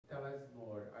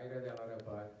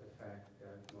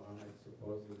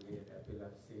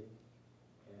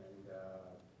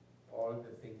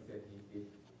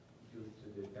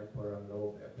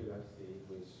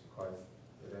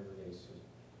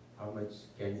how much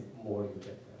more you get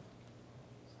there.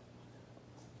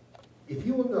 If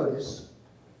you will notice,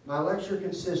 my lecture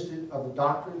consisted of the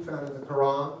doctrine found in the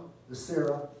Quran, the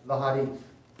Sirah, the Hadith.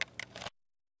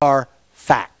 Are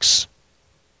facts.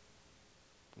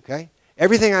 Okay?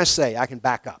 Everything I say, I can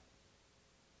back up.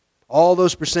 All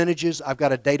those percentages, I've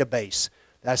got a database.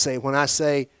 That I say, when I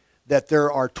say that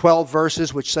there are 12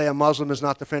 verses which say a Muslim is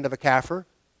not the friend of a kafir,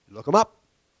 look them up.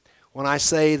 When I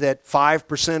say that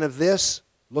 5% of this,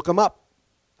 look them up.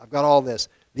 I've got all this.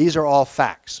 These are all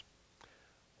facts.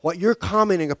 What you're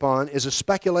commenting upon is a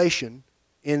speculation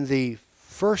in the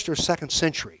 1st or 2nd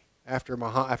century after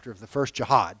the first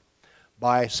jihad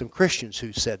by some Christians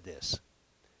who said this.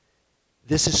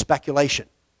 This is speculation,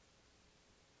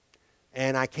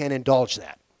 and I can't indulge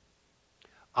that.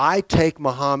 I take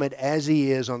Muhammad as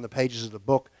he is on the pages of the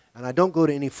book, and I don't go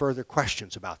to any further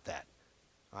questions about that.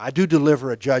 I do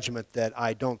deliver a judgment that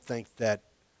I don't think that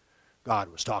God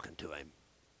was talking to him.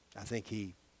 I think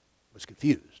he was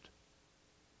confused.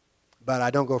 But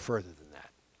I don't go further than that.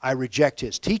 I reject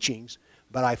his teachings,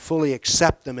 but I fully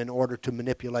accept them in order to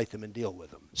manipulate them and deal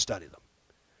with them, and study them.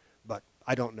 But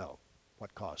I don't know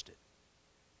what caused it.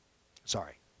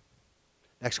 Sorry.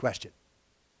 Next question.